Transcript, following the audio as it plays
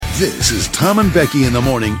This is Tom and Becky in the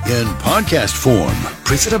morning in podcast form.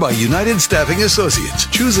 Presented by United Staffing Associates.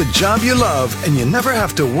 Choose a job you love and you never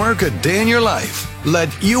have to work a day in your life.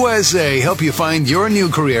 Let USA help you find your new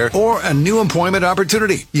career or a new employment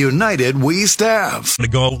opportunity. United We Staff.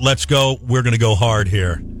 Let's go. We're going to go hard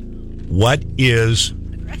here. What is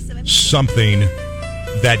something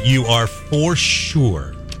that you are for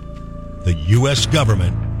sure the U.S.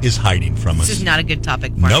 government is hiding from us? This is not a good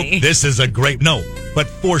topic for me. Nope, this is a great... No, but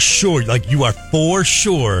for sure, like you are for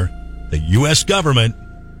sure the U.S. government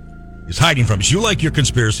is hiding from us. You like your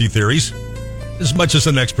conspiracy theories as much as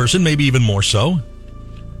the next person, maybe even more so.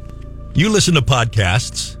 You listen to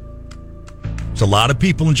podcasts. There's a lot of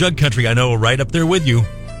people in Jug Country I know are right up there with you.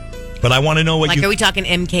 But I want to know what are we talking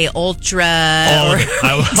MK Ultra? Or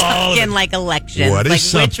are we talking like elections? What is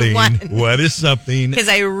something? Which one? What is something? Because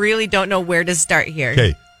I really don't know where to start here.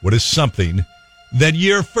 Okay, what is something that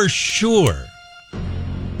you're for sure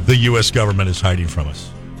the U.S. government is hiding from us?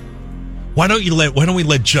 Why don't we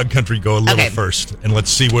let Jug Country go a little first, and let's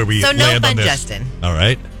see where we land on this. Justin. All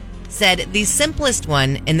right. Said the simplest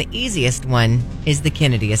one and the easiest one is the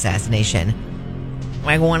Kennedy assassination.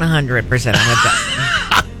 Like 100%, I'm with Justin.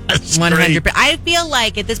 100%. I feel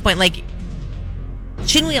like at this point, like,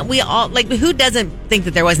 shouldn't we all, like, who doesn't think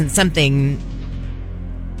that there wasn't something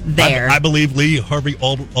there? I believe Lee Harvey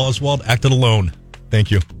Oswald acted alone.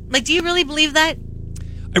 Thank you. Like, do you really believe that?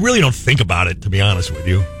 I really don't think about it, to be honest with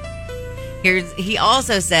you. He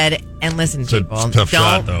also said, and listen, people, it's a tough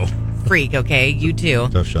shot, though. Freak, okay? You too.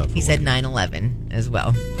 Tough shot. He said 9/11 as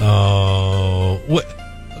well. Oh, what?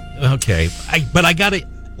 Okay, but I got it.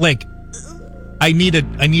 Like, I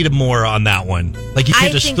needed more on that one. Like, you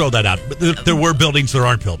can't just throw that out. But there were buildings, there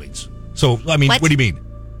aren't buildings. So, I mean, what do you mean?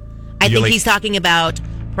 I think he's talking about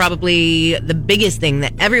probably the biggest thing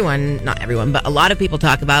that not everyone, but a lot of people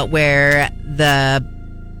talk about, where the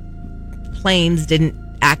planes didn't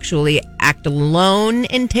actually act alone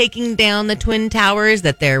in taking down the Twin Towers,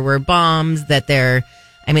 that there were bombs, that's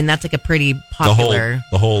like a pretty popular...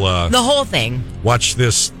 The whole thing. Watch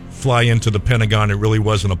this fly into the Pentagon. It really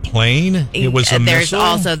wasn't a plane. It was a missile. There's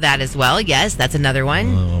also that as well. Yes, that's another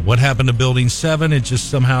one. What happened to Building 7? It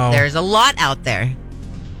just somehow... There's a lot out there.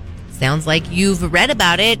 Sounds like you've read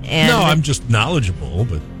about it. And no, I'm just knowledgeable,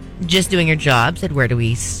 but... Just doing your job. Said, where do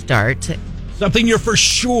we start? Something you're for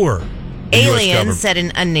sure. Aliens, said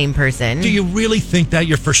an unnamed person. Do you really think that?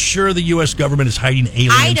 You're for sure the U.S. government is hiding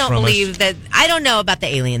aliens from us? I don't believe that. I don't know about the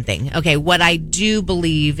alien thing. Okay, what I do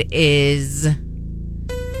believe is...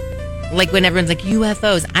 Like when everyone's like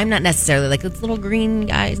UFOs, I'm not necessarily like it's little green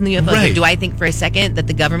guys in the UFOs. Right. Do I think for a second that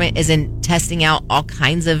the government isn't testing out all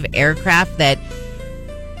kinds of aircraft that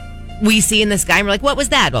we see in the sky and we're like, what was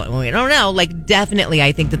that? Well, we don't know. Like, definitely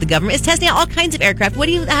I think that the government is testing out all kinds of aircraft.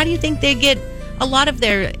 How do you think they get a lot of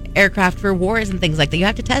their aircraft for wars and things like that? You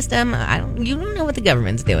have to test them. You don't know what the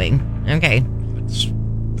government's doing. Okay.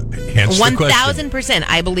 1,000%.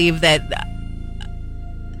 I believe that...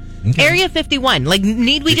 Okay. Area 51. Like,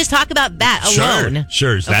 need we just talk about that alone?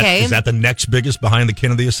 Sure. Is that the next biggest behind the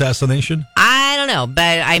Kennedy assassination? I don't know.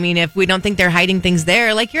 But, I mean, if we don't think they're hiding things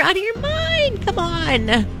there, like, you're out of your mind. Come on.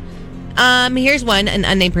 Here's one. An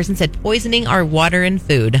unnamed person said, poisoning our water and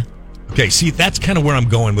food. Okay, see, that's kind of where I'm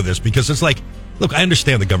going with this. Because it's like, look, I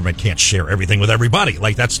understand the government can't share everything with everybody.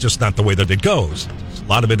 Like, that's just not the way that it goes. A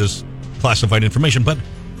lot of it is classified information. But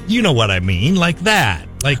you know what I mean. Like that.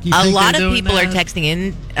 Like, a lot of people are texting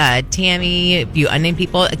in, Tammy, a few unnamed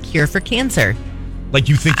people, a cure for cancer. Like,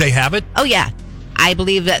 you think they have it? Oh, yeah. I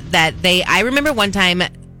believe that I remember one time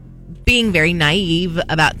being very naive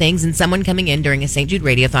about things and someone coming in during a St. Jude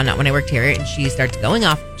radiothon, not when I worked here, and she starts going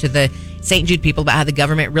off to the St. Jude people about how the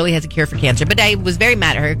government really has a cure for cancer. But I was very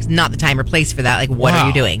mad at her because not the time or place for that. Like, what are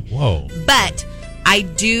you doing? Whoa. But I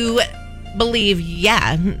do believe,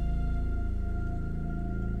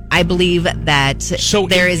 I believe that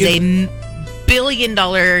there is a $1 billion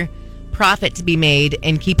profit to be made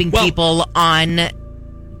in keeping people on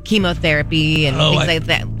chemotherapy and things like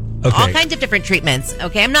that. Okay. All kinds of different treatments.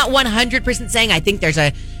 Okay, I'm not 100% saying I think there's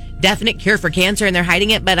a definite cure for cancer and they're hiding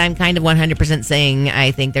it, but I'm kind of 100% saying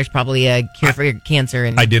I think there's probably a cure for cancer.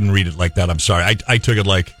 And I didn't read it like that. I'm sorry. I took it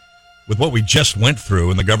like with what we just went through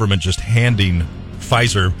and the government just handing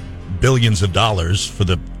Pfizer billions of dollars for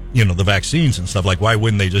the vaccines and stuff. Like, why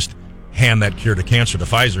wouldn't they just hand that cure to cancer to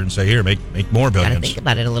Pfizer and say, here, make more billions? Gotta think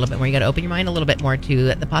about it a little bit more. You gotta open your mind a little bit more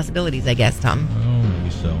to the possibilities, I guess, Tom. Oh, maybe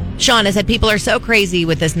so. Shauna said people are so crazy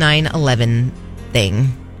with this 9/11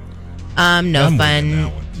 thing. No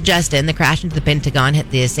fun. Justin, the crash into the Pentagon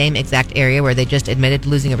hit the same exact area where they just admitted to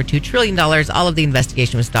losing over $2 trillion. All of the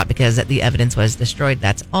investigation was stopped because the evidence was destroyed.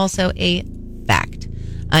 That's also a fact.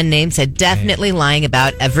 Unnamed said definitely lying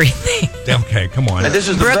about everything. Okay, come on. This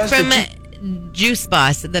is Brooke from Juice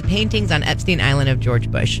Boss, the paintings on Epstein Island of George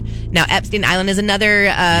Bush. Now, Epstein Island is another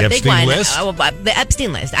big one. List? The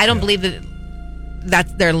Epstein list. I don't believe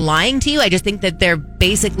that they're lying to you. I just think that they're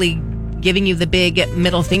basically giving you the big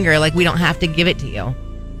middle finger, like we don't have to give it to you. All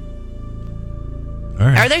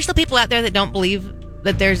right. Are there still people out there that don't believe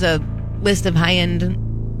that there's a list of high-end,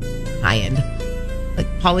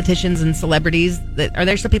 like politicians and celebrities? Are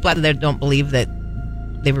there still people out there that don't believe that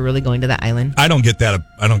they were really going to that island? I don't get that.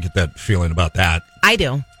 I don't get that feeling about that. I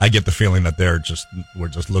do. I get the feeling that we're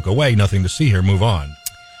just look away, nothing to see here, move on.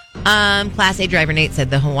 Class A driver Nate said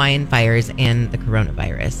the Hawaiian fires and the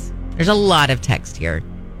coronavirus. There's a lot of text here.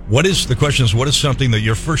 The question is, what is something that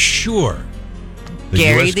you're for sure the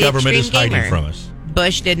Gary, U.S. government is hiding from us?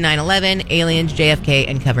 Bush did 9/11, aliens, JFK,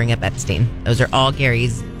 and covering up Epstein. Those are all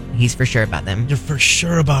Gary's. He's for sure about them. You're for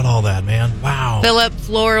sure about all that, man. Wow. Philip,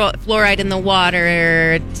 fluoride in the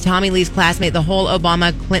water. Tommy Lee's classmate, the whole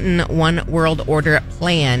Obama-Clinton one world order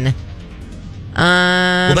plan.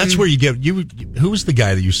 Well, that's where you get... Who was the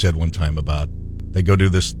guy that you said one time about they go do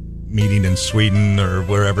this meeting in Sweden or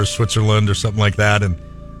wherever, Switzerland or something like that, and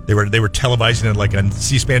they were televising it like on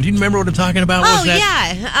C-SPAN. Do you remember what I'm talking about? Oh,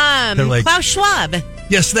 yeah. Like, Klaus Schwab.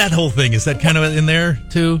 Yes, that whole thing. Is that kind of in there,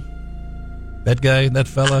 too? That guy, that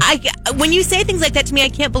fella. When you say things like that to me, I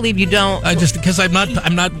can't believe you don't. Because I'm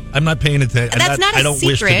not paying attention. That's not a secret. I don't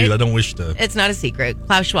wish to do. I don't wish to. It's not a secret.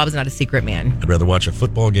 Klaus Schwab is not a secret man. I'd rather watch a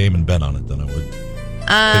football game and bet on it than I would.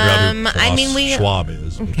 Schwab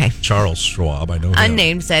is okay. Charles Schwab. I know.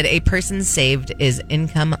 Unnamed said a person saved is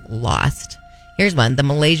income lost. Here's one: the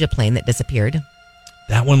Malaysia plane that disappeared.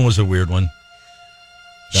 That one was a weird one.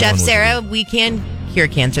 Chef Sarah, we can cure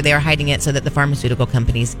cancer. They are hiding it so that the pharmaceutical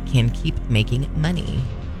companies can keep making money.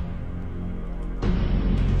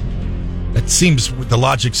 The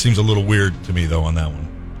logic seems a little weird to me, though, on that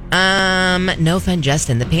one. No fun,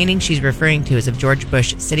 Justin. The painting she's referring to is of George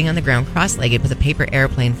Bush sitting on the ground cross-legged with a paper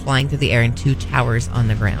airplane flying through the air and 2 towers on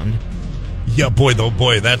the ground. Yeah, boy,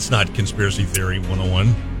 that's not conspiracy theory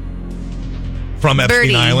 101. From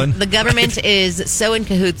Epstein Island. The government is so in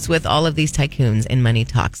cahoots with all of these tycoons and money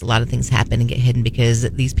talks. A lot of things happen and get hidden because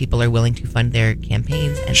these people are willing to fund their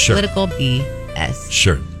campaigns and political BS.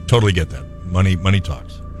 Sure. Totally get that. Money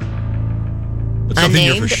talks.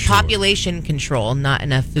 Unnamed, population control, not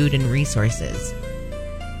enough food and resources.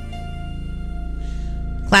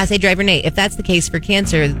 Class A driver Nate, if that's the case for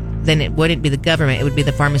cancer, then it wouldn't be the government, it would be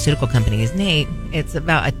the pharmaceutical companies. Nate, it's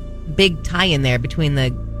about a big tie in there between the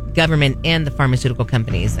government and the pharmaceutical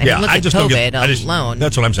companies. I mean, look at COVID alone.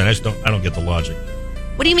 That's what I'm saying. I don't get the logic.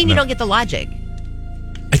 What do you mean you don't get the logic?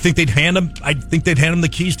 I think they'd hand them the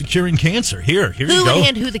keys to curing cancer. Here you go. Who would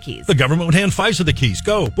hand who the keys? The government would hand Pfizer the keys.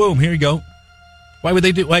 Go, boom, here you go. Why would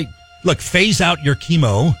they do? Look, phase out your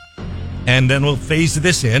chemo, and then we'll phase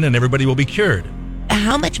this in, and everybody will be cured.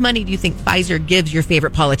 How much money do you think Pfizer gives your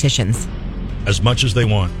favorite politicians? As much as they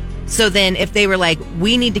want. So then, if they were like,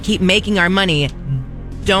 we need to keep making our money,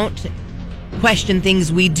 don't question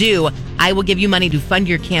things we do. I will give you money to fund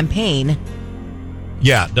your campaign.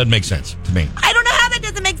 Yeah, doesn't make sense to me. I don't know how that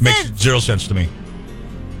doesn't make sense. Makes 0 sense to me.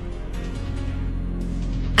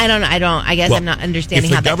 I guess I'm not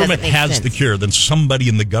understanding how that doesn't make sense. If the government has the cure, then somebody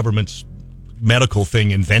in the government's medical thing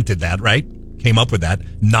invented that, right? Came up with that,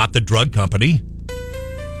 not the drug company.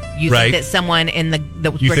 You think that someone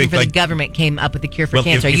that was working for the government came up with the cure for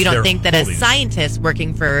cancer? You don't think that a scientist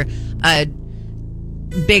working for a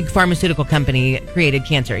big pharmaceutical company created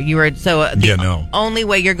cancer? The only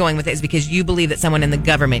way you're going with it is because you believe that someone in the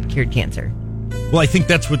government cured cancer. Well, I think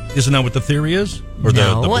isn't that what the theory is? Or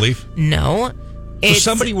the belief? No. So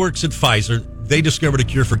somebody works at Pfizer. They discovered a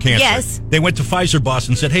cure for cancer. Yes. They went to Pfizer boss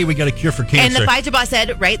and said, hey, we got a cure for cancer. And the Pfizer boss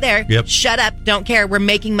said right there, shut up, don't care. We're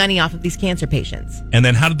making money off of these cancer patients. And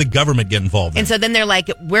then how did the government get involved? And so then they're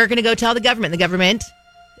like, we're going to go tell the government.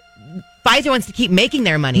 Pfizer wants to keep making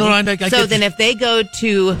their money. So then if they go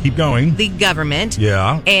to the government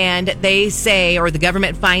and they say, or the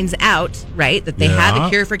government finds out, right, that they have a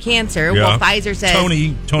cure for cancer, well, Pfizer says,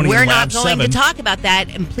 Tony we're not going to talk about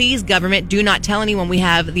that. And please, government, do not tell anyone we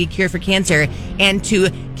have the cure for cancer. And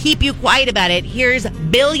to keep you quiet about it, here's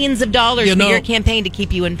billions of dollars for your campaign to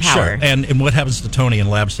keep you in power. Sure. And what happens to Tony in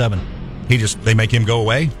Lab 7? They make him go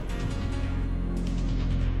away?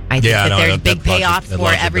 I think there's big payoffs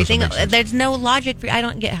for everything. There's no logic. I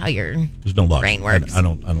don't get how your brain works. I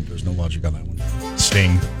don't. There's no logic on that one.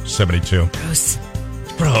 Sting, 72.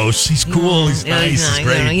 Gross. He's cool. He's nice. He's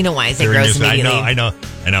great. You know why I say gross immediately. I know.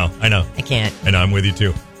 I can't. I know. I'm with you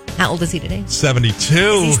too. How old is he today? 72.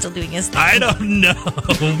 Is he still doing his thing? I don't know,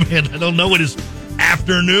 man. I don't know what his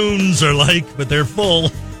afternoons are like, but they're full.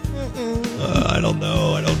 I don't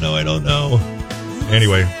know.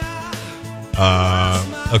 Anyway,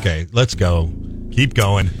 okay, let's go. Keep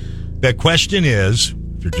going. The question is,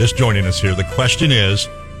 if you're just joining us here, the question is,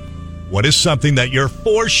 what is something that you're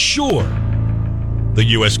for sure the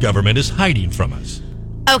U.S. government is hiding from us?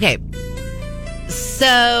 Okay.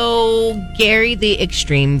 So, Gary, the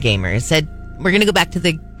extreme gamer, said we're going to go back to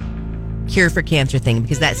the cure for cancer thing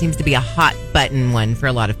because that seems to be a hot button one for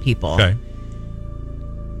a lot of people. Okay.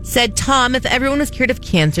 Said, Tom, if everyone was cured of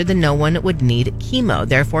cancer, then no one would need chemo.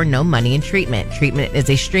 Therefore, no money in treatment. Treatment is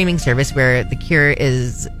a streaming service where the cure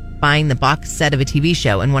is buying the box set of a TV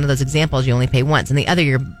show. In one of those examples, you only pay once. And the other,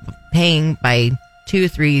 you're paying by 2,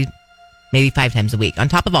 3, maybe 5 times a week. On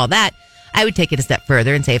top of all that, I would take it a step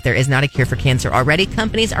further and say if there is not a cure for cancer already,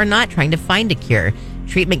 companies are not trying to find a cure.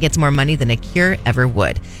 Treatment gets more money than a cure ever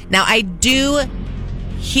would. Now, I do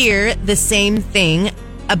hear the same thing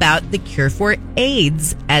about the cure for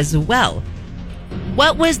AIDS as well.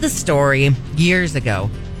 What was the story years ago?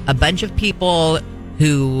 A bunch of people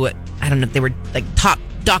who, I don't know if they were like top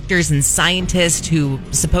doctors and scientists who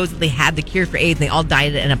supposedly had the cure for AIDS, and they all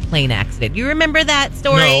died in a plane accident. You remember that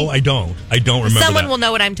story? No, I don't. I don't remember Someone that. will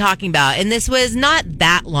know what I'm talking about. And this was not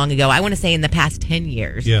that long ago. I want to say in the past 10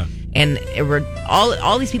 years. Yeah. And it were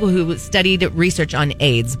all these people who studied research on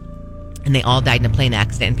AIDS, and they all died in a plane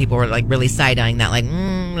accident. And people were like really side-eyeing that, like,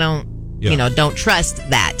 don't trust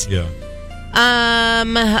that. Yeah.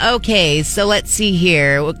 Okay, so let's see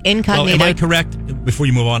here. Incognito. Am I correct? Before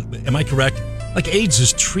you move on, am I correct? Like, AIDS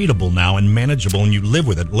is treatable now and manageable, and you live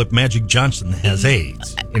with it. Look, Magic Johnson has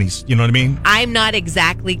AIDS, and he's, you know what I mean? I'm not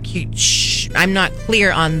exactly I'm not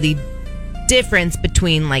clear on the difference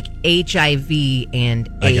between like HIV and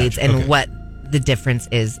AIDS and what the difference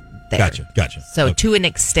is there. Gotcha. So to an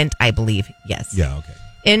extent, I believe, yes. Yeah, okay.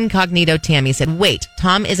 Incognito Tammy said, wait,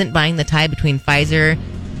 Tom isn't buying the tie between Pfizer,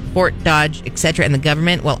 Fort Dodge, etc. and the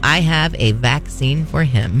government? Well, I have a vaccine for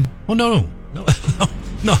him. Oh, no.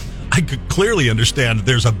 I could clearly understand that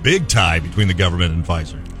there's a big tie between the government and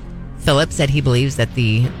Pfizer. Philip said he believes that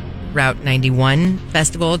the Route 91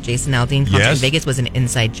 festival, Jason Aldean concert in Vegas, was an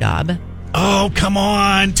inside job. Oh, come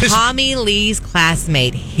on. Tommy Lee's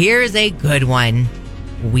classmate. Here's a good one.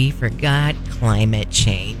 We forgot climate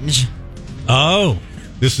change. Oh,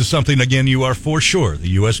 this is something, again, you are for sure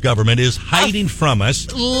the U.S. government is hiding from us.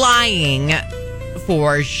 Lying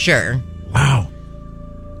for sure. Wow.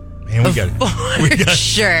 Man, we got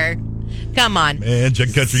sure. Come on. Man,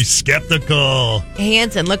 Jug Country's skeptical.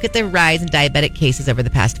 Hanson, look at the rise in diabetic cases over the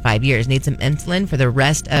past 5 years. Need some insulin for the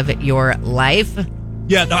rest of your life?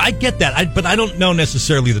 Yeah, no, I get that. But I don't know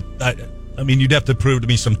necessarily that. I mean, you'd have to prove to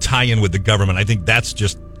me some tie-in with the government. I think that's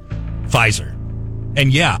just Pfizer.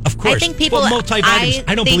 And yeah, of course. I think people. Multivitamins.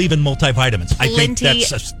 I don't believe in multivitamins. I think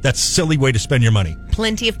that's a silly way to spend your money.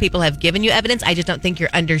 Plenty of people have given you evidence. I just don't think you're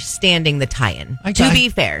understanding the tie-in. To be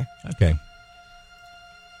fair. Okay.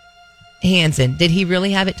 Hanson, did he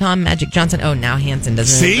really have it, Tom? Magic Johnson? Oh, now Hanson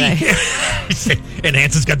doesn't. See? And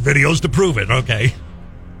Hanson's got videos to prove it. Okay.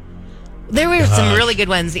 There were some really good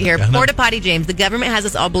ones here. Porta Potty James, the government has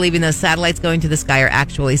us all believing those satellites going to the sky are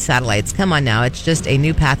actually satellites. Come on now. It's just a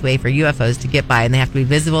new pathway for UFOs to get by, and they have to be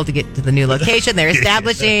visible to get to the new location. They're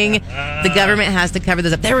establishing. The government has to cover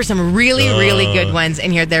those up. There were some really, really good ones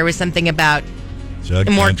in here. There was something about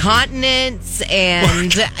more continents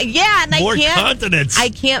and and continents. I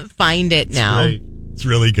can't find it now. It's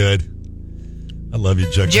really good. I love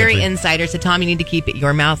you, Jug Jury Country. Insider said, Tom, you need to keep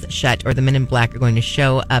your mouth shut or the men in black are going to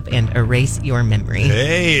show up and erase your memory.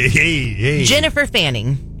 Hey. Jennifer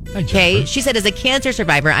Fanning. Hi, Okay, she said, as a cancer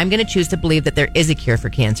survivor, I'm going to choose to believe that there is a cure for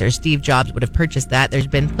cancer. Steve Jobs would have purchased that. There's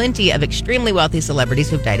been plenty of extremely wealthy celebrities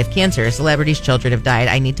who have died of cancer. Celebrities' children have died.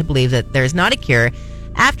 I need to believe that there is not a cure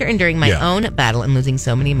after enduring my own battle and losing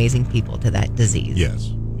so many amazing people to that disease.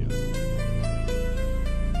 Yes.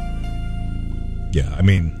 Yeah, I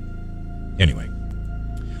mean, anyway.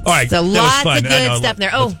 All right, so lots of good stuff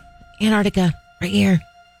there. Oh, Antarctica, right here.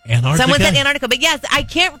 Antarctica? Someone said Antarctica, but yes, I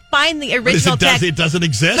can't find the original text. It doesn't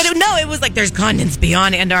exist? But it was like there's continents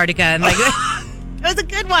beyond Antarctica. And like, it was a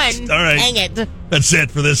good one. All right. Dang it. That's it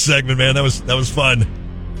for this segment, man. That was fun.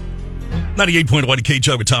 98.1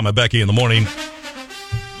 K-Chug with Tom and Becky in the morning.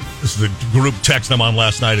 This is the group text I'm on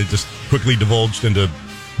last night. It just quickly divulged into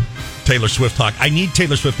Taylor Swift talk. I need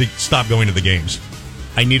Taylor Swift to stop going to the games.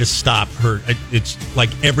 I need to stop her. It's like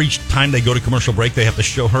every time they go to commercial break, they have to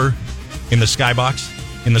show her in the skybox,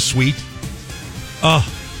 in the suite. Oh,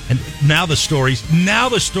 and now the stories.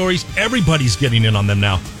 Everybody's getting in on them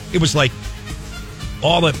now. It was like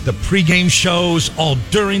all the pregame shows, all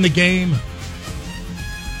during the game.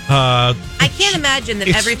 I can't imagine that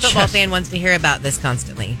every football fan wants to hear about this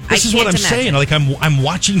constantly. This is what I'm saying. Like, I'm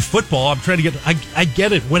watching football. I'm trying to get. I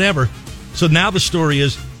get it. Whatever. So now the story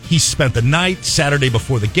is he spent the night Saturday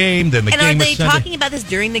before the game. Then the game was Sunday. And are they talking about this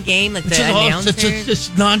during the game? Like the announcers? It's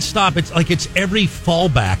nonstop. It's like it's every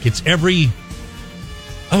fallback. It's every.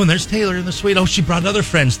 Oh, and there's Taylor in the suite. Oh, she brought other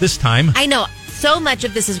friends this time. I know. So much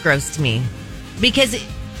of this is gross to me because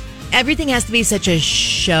everything has to be such a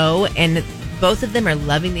show, and both of them are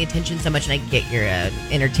loving the attention so much. And I get you're an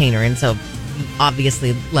entertainer, and so you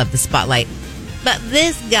obviously love the spotlight. But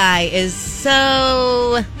this guy is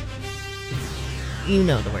so... You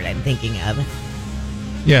know the word I'm thinking of.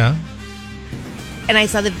 Yeah. And I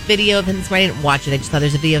saw the video of him this morning. I didn't watch it. I just saw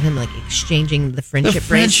there's a video of him like exchanging the friendship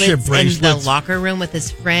bracelets in the locker room with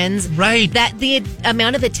his friends. Right. That the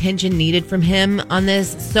amount of attention needed from him on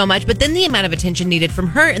this, so much. But then the amount of attention needed from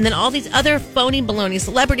her. And then all these other phony baloney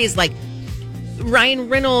celebrities like Ryan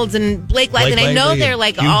Reynolds and Blake Lively. And I know they're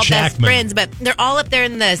like Hugh all Jackman. Best friends, but they're all up there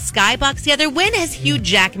in the skybox together. When has Hugh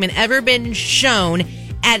Jackman ever been shown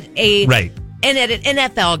at a... Right. And at an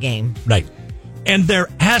NFL game. Right. And they're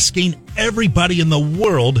asking everybody in the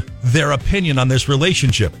world their opinion on this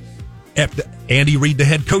relationship. Andy Reid, the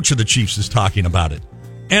head coach of the Chiefs, is talking about it.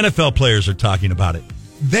 NFL players are talking about it.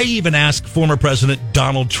 They even asked former President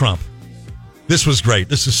Donald Trump. This was great.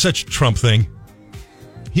 This is such a Trump thing.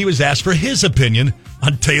 He was asked for his opinion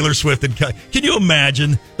on Taylor Swift. And can you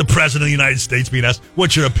imagine the President of the United States being asked,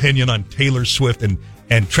 what's your opinion on Taylor Swift and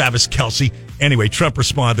Travis Kelce? Anyway, Trump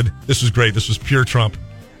responded. This was great. This was pure Trump.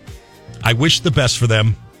 I wish the best for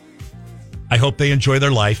them. I hope they enjoy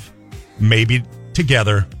their life. Maybe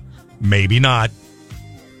together. Maybe not.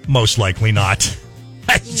 Most likely not.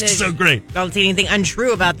 That's just so great. Don't see anything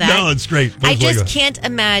untrue about that. No, it's great. I just can't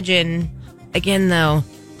imagine. Again, though,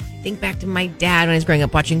 think back to my dad when I was growing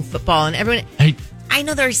up watching football and everyone... I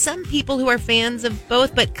know there are some people who are fans of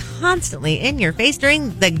both, but constantly in your face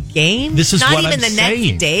during the game. This is not what even I'm the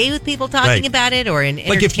saying. Next day with people talking about it or in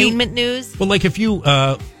entertainment news. Well, like if you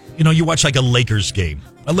watch like a Lakers game,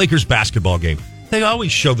 a Lakers basketball game, they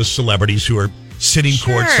always show the celebrities who are sitting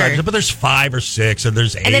courtside, but there's 5 or 6 and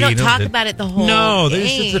there's 8. And they don't talk about it the whole game. No, there's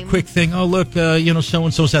just a quick thing. Oh, look,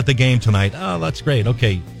 so-and-so's at the game tonight. Oh, that's great.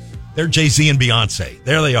 Okay. They're Jay-Z and Beyonce.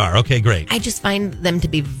 There they are. Okay, great. I just find them to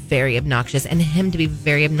be very obnoxious and him to be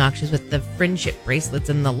very obnoxious with the friendship bracelets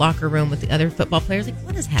in the locker room with the other football players. Like,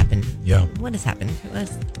 what has happened? Yeah. What has happened to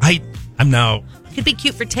us? I'm now... It could be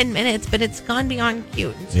cute for 10 minutes, but it's gone beyond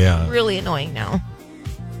cute. It's really annoying now.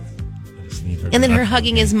 And then her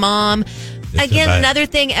hugging his mom. Again, another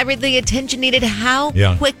thing, the attention needed. How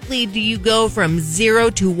quickly do you go from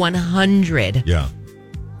 0 to 100? Yeah.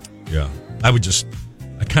 Yeah.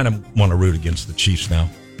 I kind of want to root against the Chiefs now.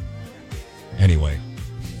 Anyway.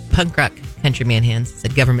 Punk rock country man hands. It's a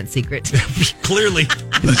government secret. Clearly.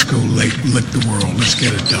 Let's go lick the world. Let's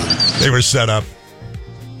get it done. They were set up.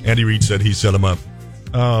 Andy Reid said he set them up.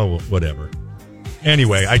 Oh, whatever.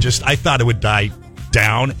 Anyway, I thought it would die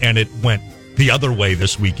down, and it went the other way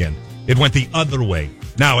this weekend. It went the other way.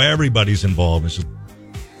 Now everybody's involved. It's just,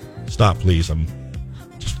 stop, please.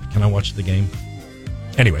 Can I watch the game?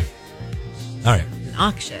 Anyway. All right.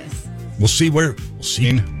 Obnoxious. We'll see.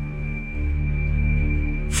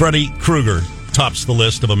 Freddy Krueger tops the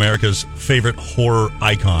list of America's favorite horror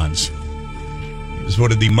icons. He was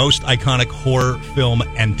voted the most iconic horror film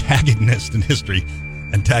antagonist in history.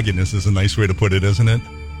 Antagonist is a nice way to put it, isn't it?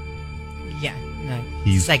 Yeah. No,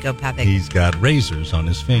 he's psychopathic. He's got razors on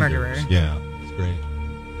his fingers. Murderer. Yeah, it's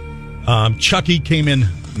great. Chucky came in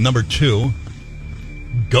number 2.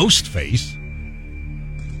 Ghostface.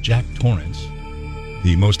 Jack Torrance.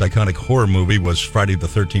 The most iconic horror movie was Friday the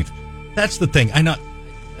 13th. That's the thing. I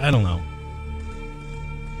don't know.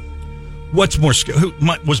 What's more scary?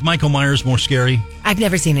 Was Michael Myers more scary? I've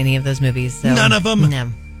never seen any of those movies. So. None of them? No.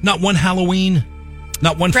 Not one Halloween?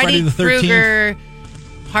 Not one Friday the 13th? Krueger,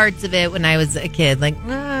 parts of it when I was a kid. Like,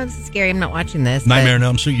 oh, this is scary. I'm not watching this. Nightmare on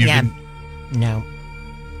Elm Street? Didn't? No.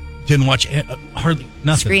 Didn't watch hardly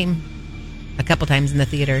nothing? Scream. A couple times in the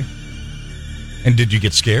theater. And did you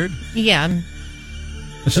get scared? Yeah.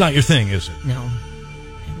 It's not your thing, is it? No.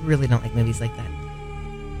 I really don't like movies like that.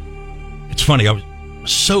 It's funny. I was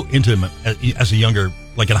so into them as a younger,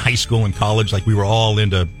 like in high school and college. Like we were all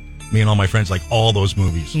into, me and all my friends, like all those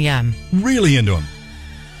movies. Yeah. Really into them.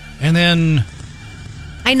 And then...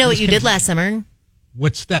 I Know What You Did Last Summer.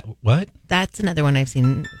 What's that? What? That's another one I've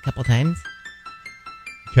seen a couple times.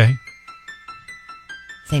 Okay.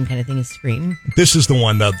 Same kind of thing as Scream. This is the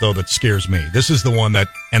one, that scares me. This is the one that...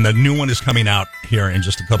 And the new one is coming out here in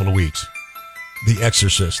just a couple of weeks. The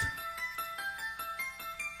Exorcist.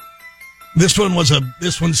 This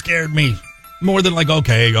one scared me more than like,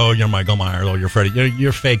 okay, oh, you're Michael Myers, oh, you're Freddy,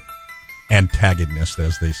 you're fake antagonist,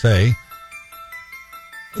 as they say.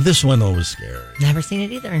 This one, though, was scary. Never seen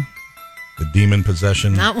it either. The demon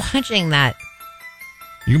possession. Not watching that.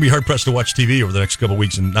 You can be hard-pressed to watch TV over the next couple of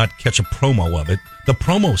weeks and not catch a promo of it. The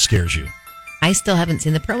promo scares you. I still haven't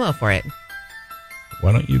seen the promo for it.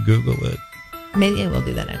 Why don't you Google it? Maybe I will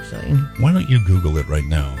do that, actually. Why don't you Google it right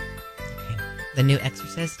now? Okay. The new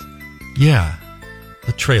Exorcist? Yeah.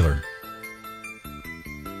 The trailer.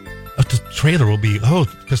 The trailer will be,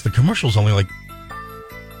 because the commercial's only like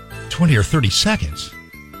 20 or 30 seconds.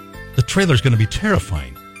 The trailer's going to be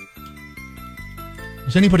terrifying.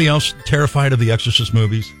 Is anybody else terrified of the Exorcist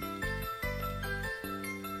movies?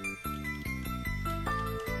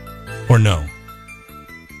 Or no?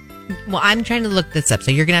 Well, I'm trying to look this up,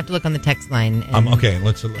 so you're going to have to look on the text line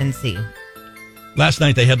and see. Last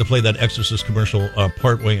night they had to play that Exorcist commercial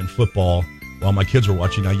partway in football while my kids were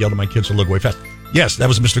watching. I yelled at my kids to look away fast. Yes, that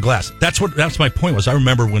was Mr. Glass. That's my point was I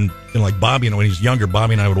remember when like Bobby, when he was younger,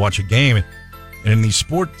 Bobby and I would watch a game, and in these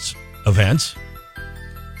sports events,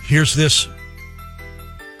 here's this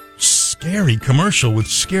scary commercial with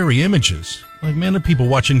scary images. Like, man, the people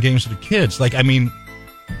watching games with the kids. Like, I mean,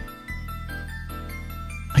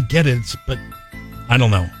 I get it, but I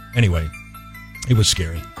don't know. Anyway, it was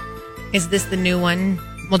scary. Is this the new one?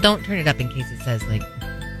 Well, don't turn it up in case it says, like,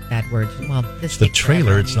 bad words. Well, this it's the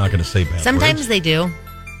trailer. It's not going to say bad words. Sometimes they do.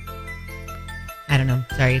 I don't know.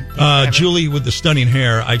 Sorry. Julie with the stunning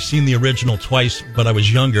hair. I've seen the original twice, but I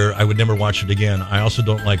was younger. I would never watch it again. I also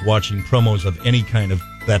don't like watching promos of any kind of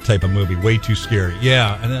that type of movie. Way too scary.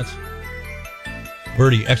 Yeah, and that's...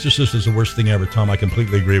 Bertie, Exorcist is the worst thing ever, Tom. I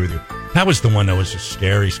completely agree with you. That was the one that was just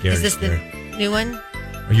scary. Is this the new one?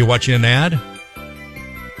 Are you watching an ad?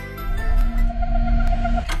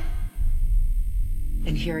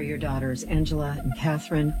 And here are your daughters, Angela and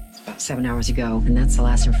Catherine. It's about 7 hours ago, and that's the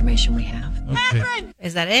last information we have. Okay. Catherine!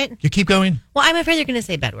 Is that it? You keep going? Well, I'm afraid they're going to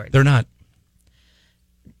say bad words. They're not.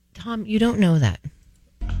 Tom, you don't know that.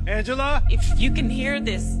 Angela? If you can hear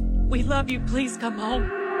this, we love you. Please come home.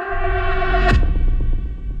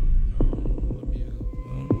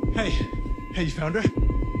 Hey, you found her?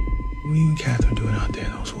 What are you and Catherine doing out there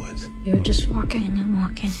in those woods? You were just walking and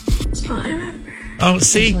walking. That's all I remember. Oh,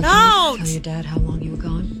 see? No! Tell your dad how long you were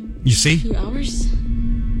gone? You see? 2 hours?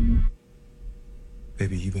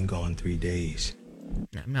 Baby, you've been gone 3 days.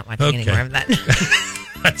 No, I'm not watching any more of that.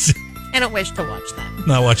 I don't wish to watch that.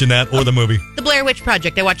 Not watching that or the movie. The Blair Witch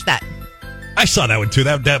Project. I watched that. I saw that one too.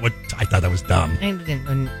 I thought that was dumb.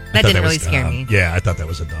 That didn't really scare me. Yeah, I thought that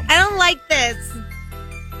was a dumb one. I don't like this.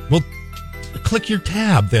 Well, click your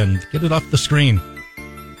tab then. Get it off the screen.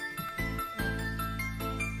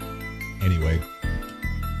 Anyway,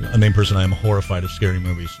 unnamed person, I am horrified of scary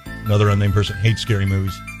movies. Another unnamed person hates scary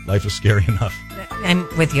movies. Life is scary enough. I'm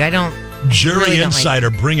with you. I don't. Jury really Insider,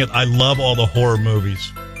 bring it. I love all the horror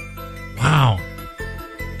movies. Wow.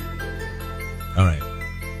 All right.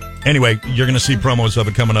 Anyway, you're going to see promos of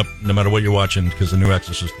it coming up no matter what you're watching because the new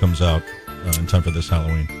Exorcist comes out in time for this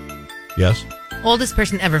Halloween. Yes? Oldest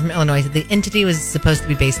person ever from Illinois said the entity was supposed to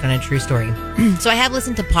be based on a true story. So I have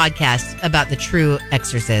listened to podcasts about the true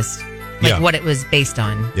Exorcist, what it was based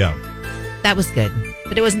on. Yeah. That was good,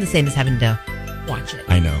 but it wasn't the same as having to watch it.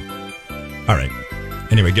 I know. All right.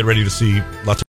 Anyway, get ready to see lots of